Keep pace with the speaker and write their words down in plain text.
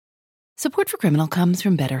Support for Criminal comes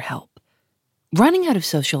from BetterHelp. Running out of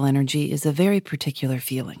social energy is a very particular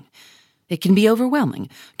feeling. It can be overwhelming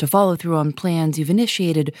to follow through on plans you've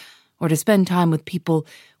initiated or to spend time with people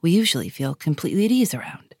we usually feel completely at ease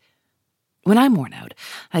around. When I'm worn out,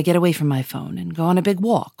 I get away from my phone and go on a big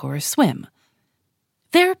walk or a swim.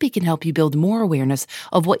 Therapy can help you build more awareness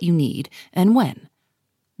of what you need and when.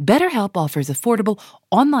 BetterHelp offers affordable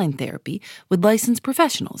online therapy with licensed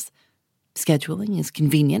professionals. Scheduling is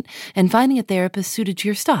convenient, and finding a therapist suited to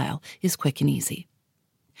your style is quick and easy.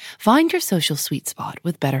 Find your social sweet spot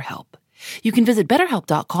with BetterHelp. You can visit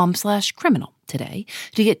betterhelp.com/criminal today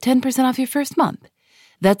to get 10% off your first month.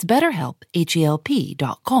 That's BetterHelp,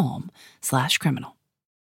 HELP.com/criminal.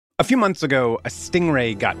 A few months ago, a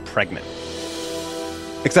stingray got pregnant.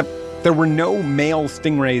 Except there were no male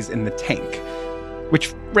stingrays in the tank,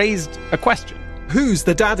 which raised a question. Who's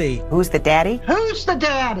the daddy? Who's the daddy? Who's the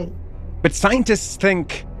daddy? But scientists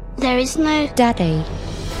think there is no daddy.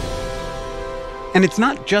 And it's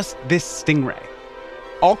not just this stingray.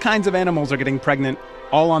 All kinds of animals are getting pregnant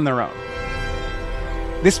all on their own.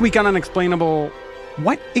 This week on Unexplainable,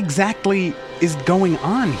 what exactly is going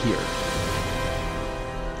on here?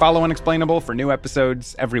 Follow Unexplainable for new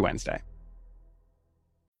episodes every Wednesday.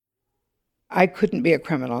 I couldn't be a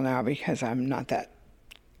criminal now because I'm not that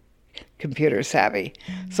computer savvy.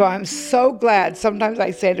 So I'm so glad. Sometimes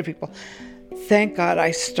I say to people, thank God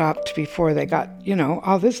I stopped before they got,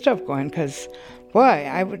 all this stuff going, because, boy,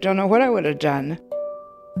 I don't know what I would have done.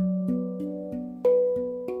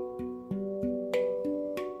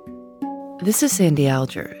 This is Sandy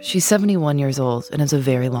Alger. She's 71 years old and has a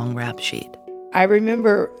very long rap sheet. I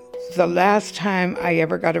remember the last time I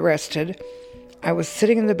ever got arrested, I was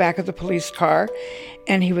sitting in the back of the police car,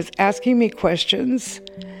 and he was asking me questions,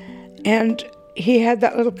 and he had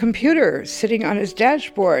that little computer sitting on his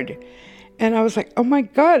dashboard. And I was like, oh my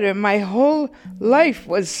God, and my whole life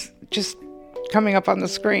was just coming up on the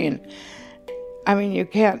screen. I mean, you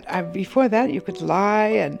can't, before that you could lie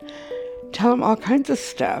and tell them all kinds of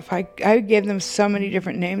stuff. I gave them so many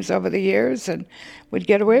different names over the years and would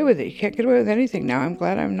get away with it. You can't get away with anything now. I'm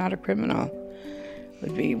glad I'm not a criminal. It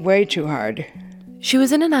would be way too hard. She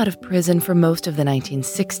was in and out of prison for most of the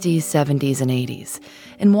 1960s, 70s, and 80s.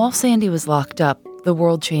 And while Sandy was locked up, the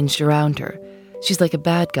world changed around her. She's like a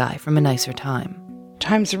bad guy from a nicer time.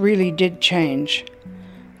 Times really did change.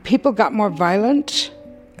 People got more violent.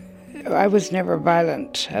 I was never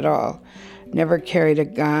violent at all. Never carried a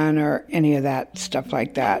gun or any of that stuff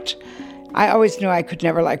like that. I always knew I could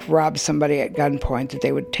never rob somebody at gunpoint, that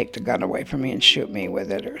they would take the gun away from me and shoot me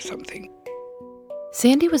with it or something.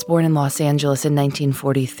 Sandy was born in Los Angeles in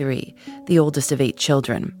 1943, the oldest of 8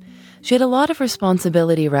 children. She had a lot of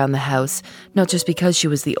responsibility around the house, not just because she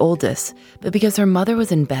was the oldest, but because her mother was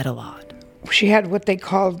in bed a lot. She had what they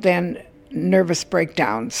called then nervous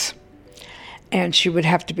breakdowns, and she would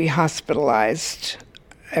have to be hospitalized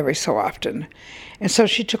every so often. And so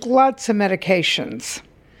she took lots of medications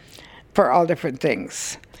for all different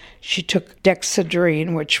things. She took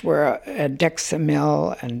Dexedrine, which were a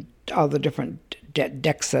Dexamil, and all the different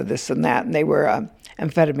Dexa, this and that, and they were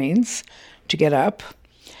amphetamines to get up.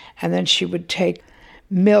 And then she would take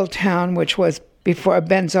Miltown, which was before a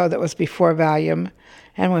benzo that was before Valium.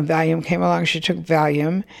 And when Valium came along, she took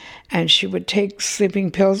Valium. And she would take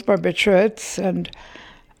sleeping pills, barbiturates, and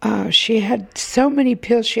she had so many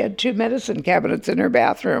pills. She had 2 medicine cabinets in her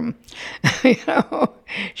bathroom. She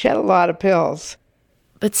had a lot of pills.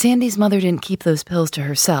 But Sandy's mother didn't keep those pills to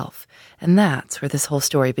herself, and that's where this whole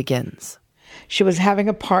story begins. She was having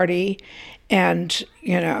a party, and,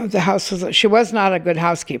 the house she was not a good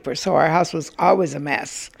housekeeper, so our house was always a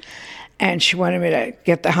mess. And she wanted me to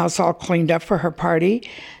get the house all cleaned up for her party,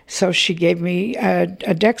 so she gave me a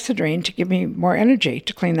Dexedrine to give me more energy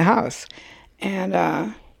to clean the house.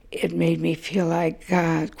 And it made me feel like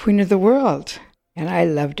queen of the world, and I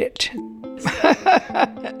loved it.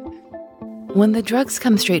 When the drugs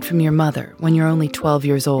come straight from your mother when you're only 12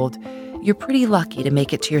 years old, you're pretty lucky to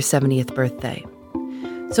make it to your 70th birthday.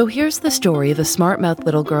 So here's the story of a smart-mouthed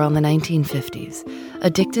little girl in the 1950s,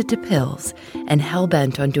 addicted to pills and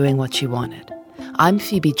hell-bent on doing what she wanted. I'm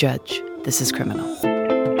Phoebe Judge. This is Criminal.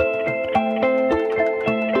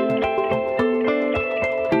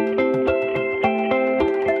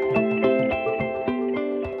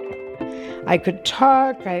 I could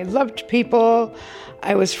talk. I loved people.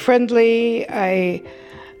 I was friendly. I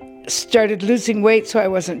started losing weight so I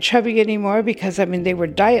wasn't chubby anymore because, they were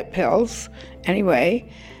diet pills. Anyway,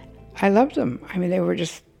 I loved them. They were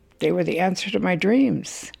the answer to my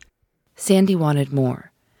dreams. Sandy wanted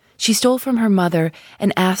more. She stole from her mother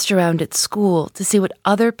and asked around at school to see what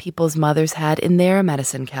other people's mothers had in their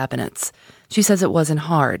medicine cabinets. She says it wasn't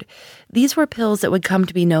hard. These were pills that would come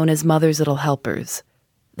to be known as Mother's Little Helpers.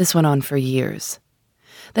 This went on for years.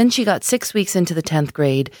 Then she got 6 weeks into the 10th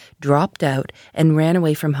grade, dropped out, and ran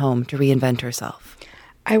away from home to reinvent herself.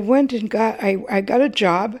 I went and I got a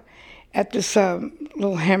job at this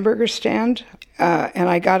little hamburger stand, and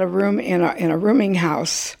I got a room in a rooming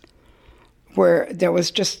house where there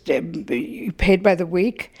was just, you paid by the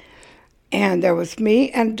week, and there was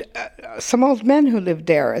me and some old men who lived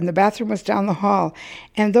there, and the bathroom was down the hall.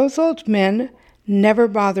 And those old men never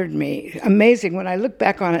bothered me. Amazing. When I look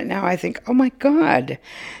back on it now, I think, oh my God,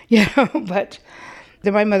 but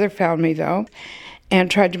then my mother found me, though,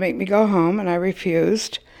 and tried to make me go home, and I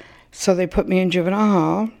refused. So they put me in juvenile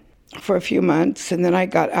hall for a few months, and then I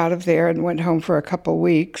got out of there and went home for a couple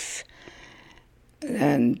weeks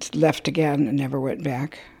and left again and never went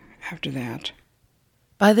back after that.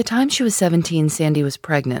 By the time she was 17, Sandy was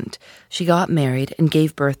pregnant. She got married and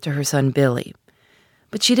gave birth to her son, Billy.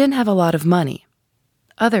 But she didn't have a lot of money.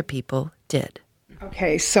 Other people did.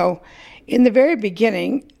 Okay, so in the very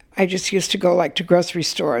beginning, I just used to go to grocery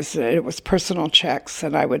stores. It was personal checks,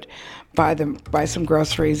 and I would buy some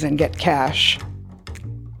groceries and get cash.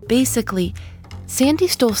 Basically, Sandy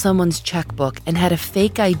stole someone's checkbook and had a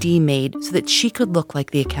fake ID made so that she could look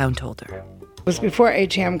like the account holder. It was before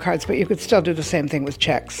ATM cards, but you could still do the same thing with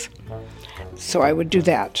checks. So I would do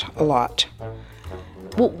that a lot.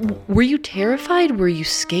 Well, were you terrified? Were you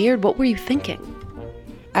scared? What were you thinking?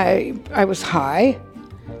 I was high,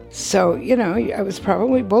 so, I was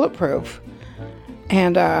probably bulletproof.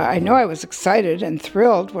 And I know I was excited and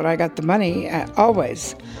thrilled when I got the money,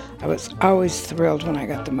 always. I was always thrilled when I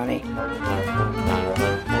got the money.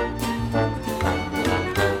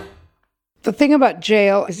 The thing about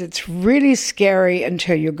jail is it's really scary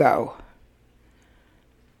until you go.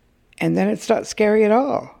 And then it's not scary at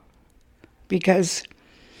all. Because,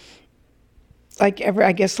 like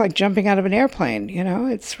jumping out of an airplane,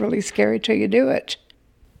 it's really scary till you do it.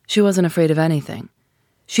 She wasn't afraid of anything.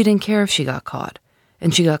 She didn't care if she got caught.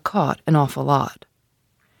 And she got caught an awful lot.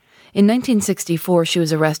 In 1964, she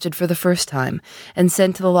was arrested for the first time and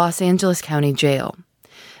sent to the Los Angeles County Jail.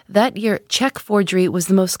 That year, check forgery was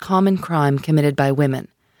the most common crime committed by women.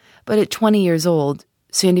 But at 20 years old,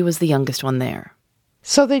 Sandy was the youngest one there.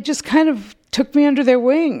 So they just kind of took me under their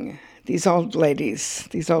wing, these old ladies,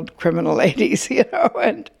 these old criminal ladies,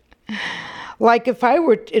 and like if I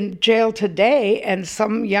were in jail today and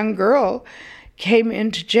some young girl came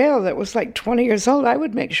into jail that was 20 years old, I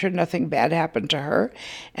would make sure nothing bad happened to her.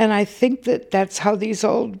 And I think that's how these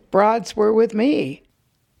old broads were with me.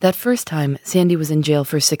 That first time, Sandy was in jail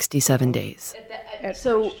for 67 days. The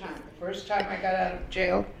first time I got out of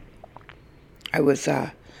jail, I was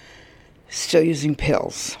still using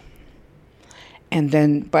pills. And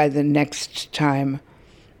then by the next time,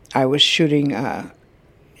 I was shooting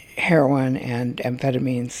heroin and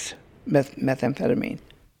amphetamines, methamphetamine.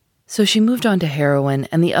 So she moved on to heroin,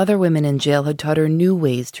 and the other women in jail had taught her new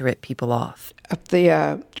ways to rip people off. Up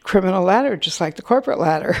the criminal ladder, just like the corporate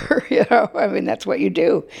ladder, that's what you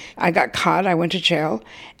do. I got caught, I went to jail,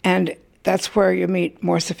 and that's where you meet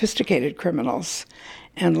more sophisticated criminals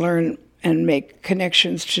and learn and make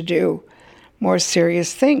connections to do more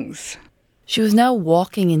serious things. She was now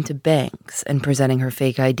walking into banks and presenting her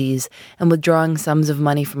fake IDs and withdrawing sums of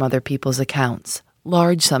money from other people's accounts.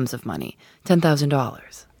 Large sums of money,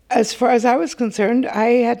 $10,000. As far as I was concerned, I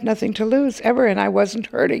had nothing to lose ever, and I wasn't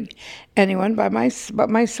hurting anyone but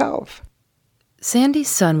myself. Sandy's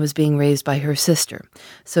son was being raised by her sister,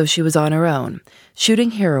 so she was on her own,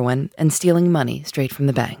 shooting heroin and stealing money straight from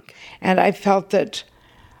the bank. And I felt that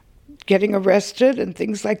getting arrested and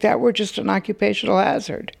things like that were just an occupational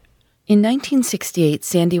hazard. In 1968,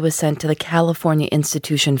 Sandy was sent to the California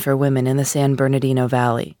Institution for Women in the San Bernardino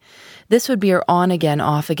Valley. This would be her on-again,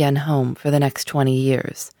 off-again home for the next 20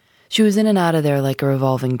 years. She was in and out of there like a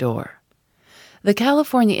revolving door. The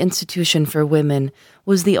California Institution for Women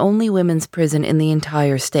was the only women's prison in the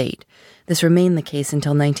entire state. This remained the case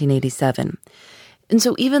until 1987. And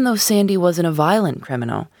so even though Sandy wasn't a violent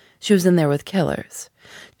criminal, she was in there with killers.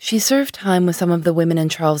 She served time with some of the women in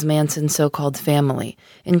Charles Manson's so-called family,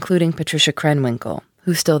 including Patricia Krenwinkel,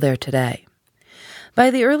 who's still there today. By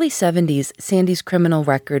the early 70s, Sandy's criminal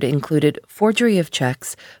record included forgery of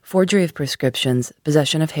checks, forgery of prescriptions,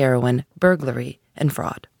 possession of heroin, burglary, and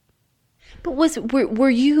fraud. But were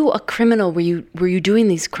you a criminal? Were you doing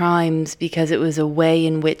these crimes because it was a way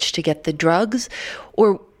in which to get the drugs,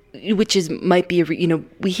 or might be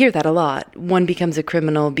we hear that a lot. One becomes a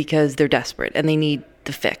criminal because they're desperate and they need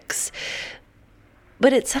the fix.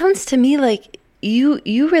 But it sounds to me like you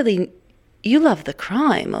love the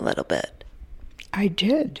crime a little bit. I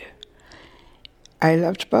did. I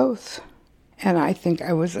loved both. And I think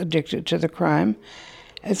I was addicted to the crime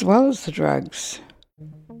as well as the drugs.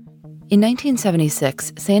 In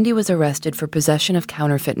 1976, Sandy was arrested for possession of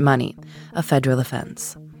counterfeit money, a federal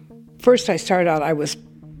offense. First I started out, I was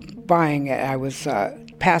buying it. I was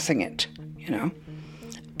passing it,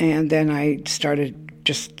 And then I started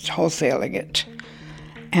just wholesaling it.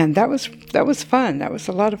 And that was fun. That was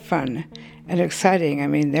a lot of fun and exciting. I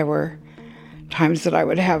mean, there were times that I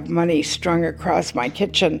would have money strung across my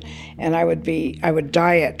kitchen, and I would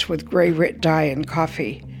dye it with gray dye and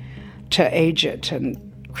coffee to age it and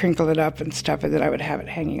crinkle it up and stuff, and then I would have it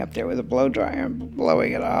hanging up there with a blow dryer and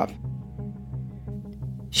blowing it off.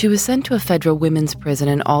 She was sent to a federal women's prison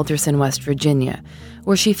in Alderson, West Virginia,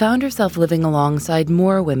 where she found herself living alongside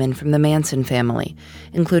more women from the Manson family,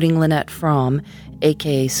 including Lynette Fromm,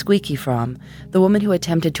 a.k.a. Squeaky Fromm, the woman who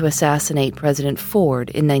attempted to assassinate President Ford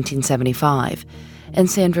in 1975, and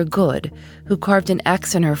Sandra Good, who carved an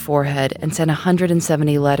X in her forehead and sent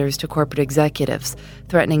 170 letters to corporate executives,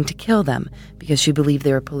 threatening to kill them because she believed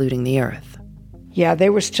they were polluting the earth. Yeah, they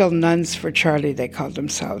were still nuns for Charlie, they called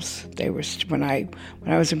themselves. They were when I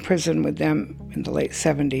was in prison with them in the late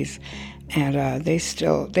 70s, and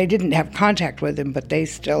they didn't have contact with him, but they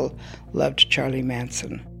still loved Charlie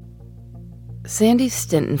Manson. Sandy's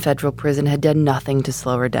stint in federal prison had done nothing to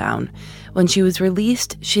slow her down. When she was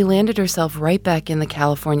released, she landed herself right back in the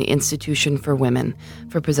California Institution for Women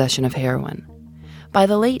for possession of heroin. By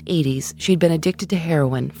the late 80s, she'd been addicted to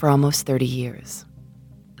heroin for almost 30 years.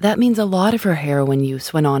 That means a lot of her heroin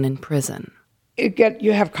use went on in prison.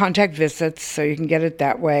 You have contact visits, so you can get it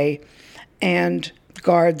that way, and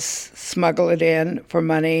guards smuggle it in for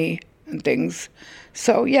money and things.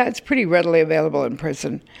 So, yeah, it's pretty readily available in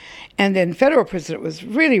prison. And in federal prison, it was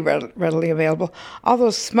really readily available. All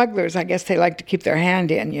those smugglers, I guess they like to keep their hand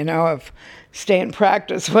in, of stay in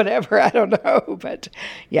practice, whatever, I don't know. But,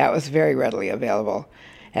 yeah, it was very readily available.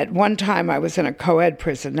 At one time, I was in a co-ed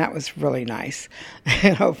prison. That was really nice,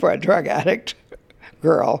 for a drug addict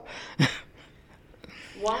girl.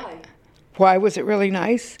 Why? Why was it really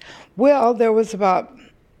nice? Well, there was about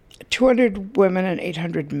 200 women and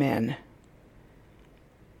 800 men.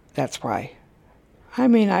 That's why. I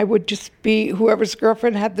mean, I would just be whoever's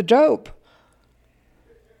girlfriend had the dope.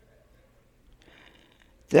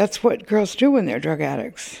 That's what girls do when they're drug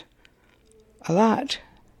addicts. A lot.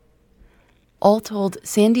 All told,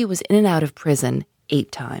 Sandy was in and out of prison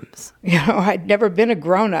 8 times. I'd never been a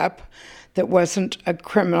grown-up that wasn't a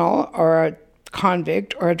criminal or a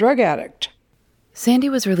convict or a drug addict. Sandy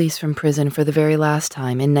was released from prison for the very last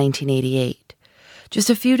time in 1988.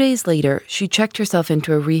 Just a few days later, she checked herself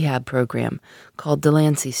into a rehab program called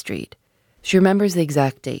Delancey Street. She remembers the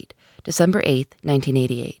exact date, December 8th,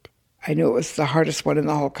 1988. I knew it was the hardest one in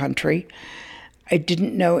the whole country. I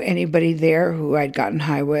didn't know anybody there who I'd gotten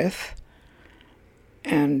high with.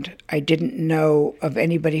 And I didn't know of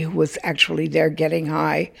anybody who was actually there getting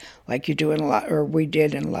high, like you do in a lot, or we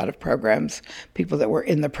did in a lot of programs, people that were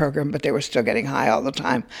in the program, but they were still getting high all the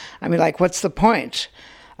time. I mean, like, what's the point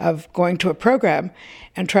of going to a program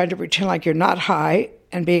and trying to pretend like you're not high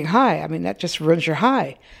and being high? I mean, that just ruins your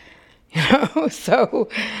high, So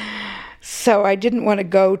I didn't want to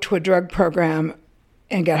go to a drug program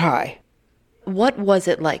and get high. What was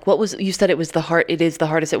it like? You said it was it is the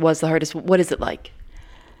hardest, it was the hardest. What is it like?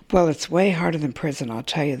 Well, it's way harder than prison, I'll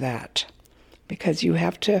tell you that. Because you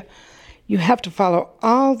have to follow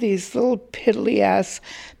all these little piddly-ass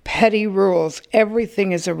petty rules.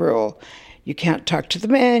 Everything is a rule. You can't talk to the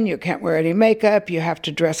men, you can't wear any makeup, you have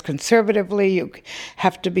to dress conservatively, you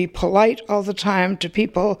have to be polite all the time to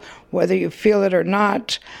people, whether you feel it or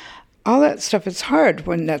not. All that stuff is hard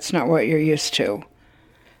when that's not what you're used to.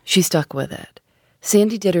 She stuck with it.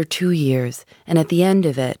 Sandy did her 2 years, and at the end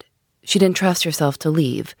of it, she didn't trust herself to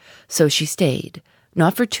leave, so she stayed,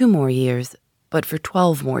 not for 2 more years, but for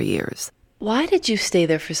 12 more years. Why did you stay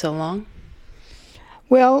there for so long?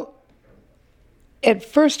 Well, at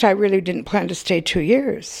first I really didn't plan to stay 2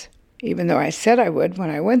 years, even though I said I would when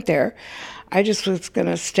I went there. I just was going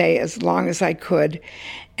to stay as long as I could,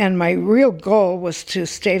 and my real goal was to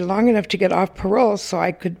stay long enough to get off parole so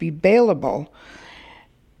I could be bailable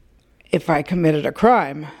if I committed a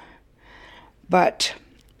crime. But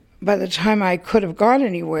by the time I could have gone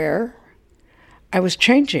anywhere, I was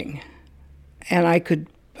changing, and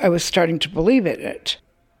I was starting to believe in it.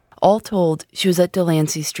 All told, she was at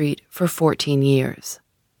Delancey Street for 14 years.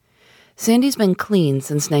 Sandy's been clean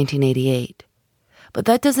since 1988, but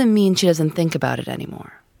that doesn't mean she doesn't think about it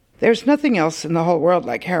anymore. There's nothing else in the whole world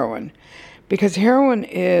like heroin. Because heroin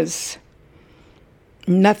is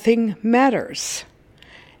nothing matters.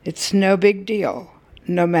 It's no big deal,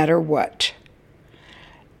 no matter what.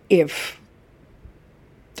 If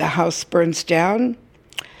the house burns down,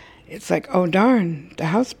 it's like, oh darn, the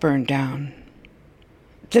house burned down.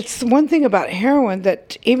 That's the one thing about heroin,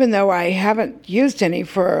 that even though I haven't used any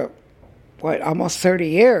for, almost 30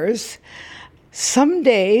 years, some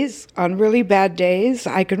days, on really bad days,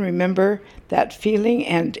 I can remember that feeling,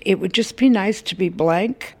 and it would just be nice to be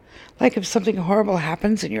blank. Like if something horrible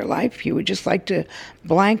happens in your life, you would just like to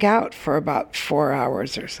blank out for about 4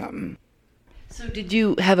 hours or something. So did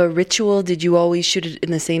you have a ritual? Did you always shoot it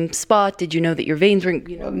in the same spot? Did you know that your veins were...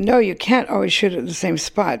 Well, no, you can't always shoot it in the same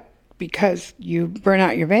spot because you burn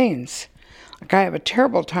out your veins. Like I have a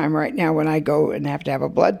terrible time right now when I go and have to have a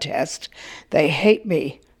blood test. They hate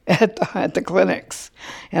me at the clinics,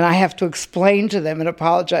 and I have to explain to them and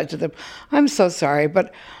apologize to them. I'm so sorry,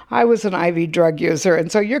 but I was an IV drug user,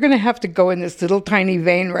 and so you're going to have to go in this little tiny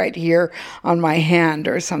vein right here on my hand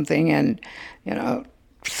or something, and,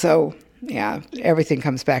 so... Yeah, everything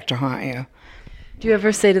comes back to haunt you. Do you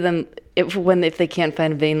ever say to them, if they can't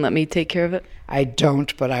find a vein, let me take care of it? I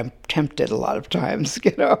don't, but I'm tempted a lot of times,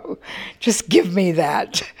 Just give me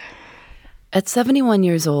that. At 71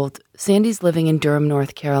 years old, Sandy's living in Durham,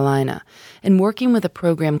 North Carolina, and working with a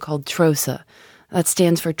program called TROSA. That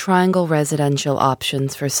stands for Triangle Residential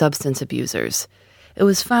Options for Substance Abusers. It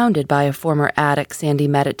was founded by a former addict Sandy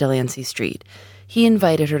met at Delancey Street. He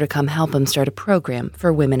invited her to come help him start a program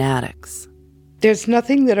for women addicts. There's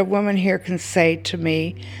nothing that a woman here can say to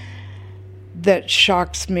me that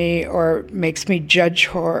shocks me or makes me judge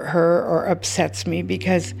her or upsets me,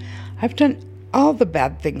 because I've done all the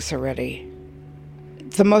bad things already.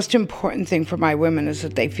 The most important thing for my women is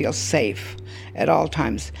that they feel safe at all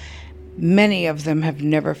times. Many of them have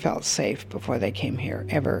never felt safe before they came here,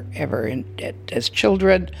 ever, as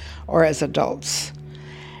children or as adults.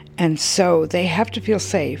 And so they have to feel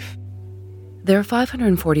safe. There are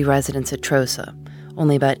 540 residents at TROSA.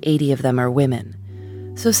 Only about 80 of them are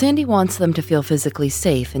women. So Sandy wants them to feel physically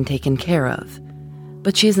safe and taken care of.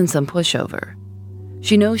 But she isn't some pushover.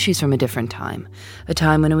 She knows she's from a different time, a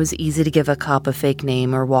time when it was easy to give a cop a fake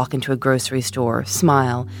name or walk into a grocery store,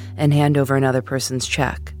 smile, and hand over another person's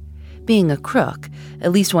check. Being a crook,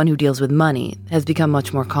 at least one who deals with money, has become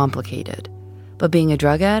much more complicated. But being a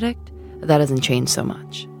drug addict, that hasn't changed so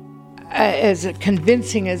much. As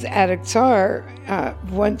convincing as addicts are,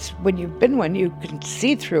 when you've been one, you can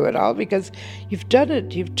see through it all because you've done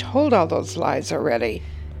it. You've told all those lies already.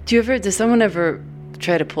 Does someone ever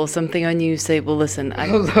try to pull something on you? Say, well, listen,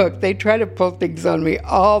 Look, they try to pull things on me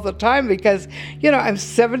all the time because, I'm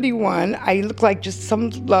 71. I look like just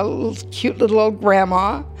some cute little old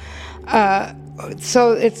grandma.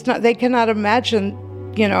 So it's not, they cannot imagine,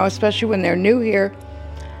 especially when they're new here,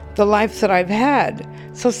 the life that I've had.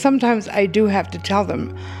 So sometimes I do have to tell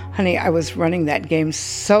them, honey, I was running that game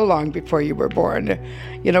so long before you were born,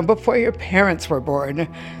 before your parents were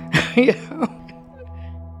born,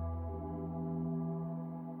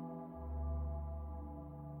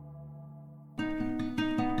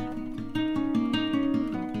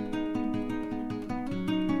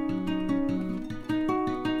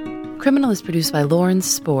 Criminal is produced by Lauren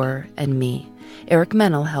Spohr and me. Eric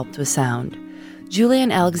Mennel helped with sound.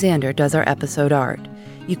 Julian Alexander does our episode art.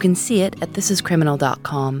 You can see it at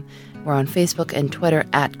thisiscriminal.com. We're on Facebook and Twitter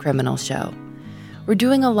at Criminal Show. We're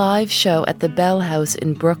doing a live show at the Bell House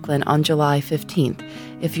in Brooklyn on July 15th.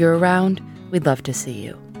 If you're around, we'd love to see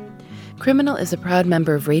you. Criminal is a proud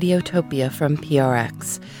member of Radiotopia from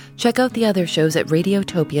PRX. Check out the other shows at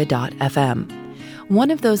radiotopia.fm.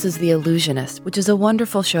 One of those is The Illusionist, which is a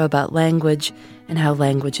wonderful show about language and how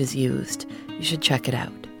language is used. You should check it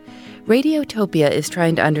out. Radiotopia is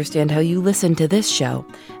trying to understand how you listen to this show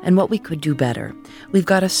and what we could do better. We've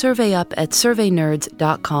got a survey up at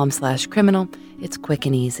surveynerds.com/criminal. It's quick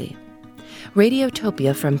and easy.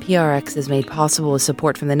 Radiotopia from PRX is made possible with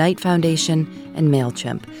support from the Knight Foundation and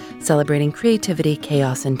MailChimp, celebrating creativity,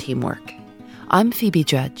 chaos, and teamwork. I'm Phoebe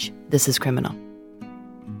Judge. This is Criminal.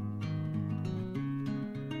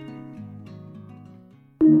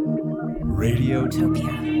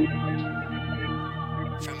 Radiotopia.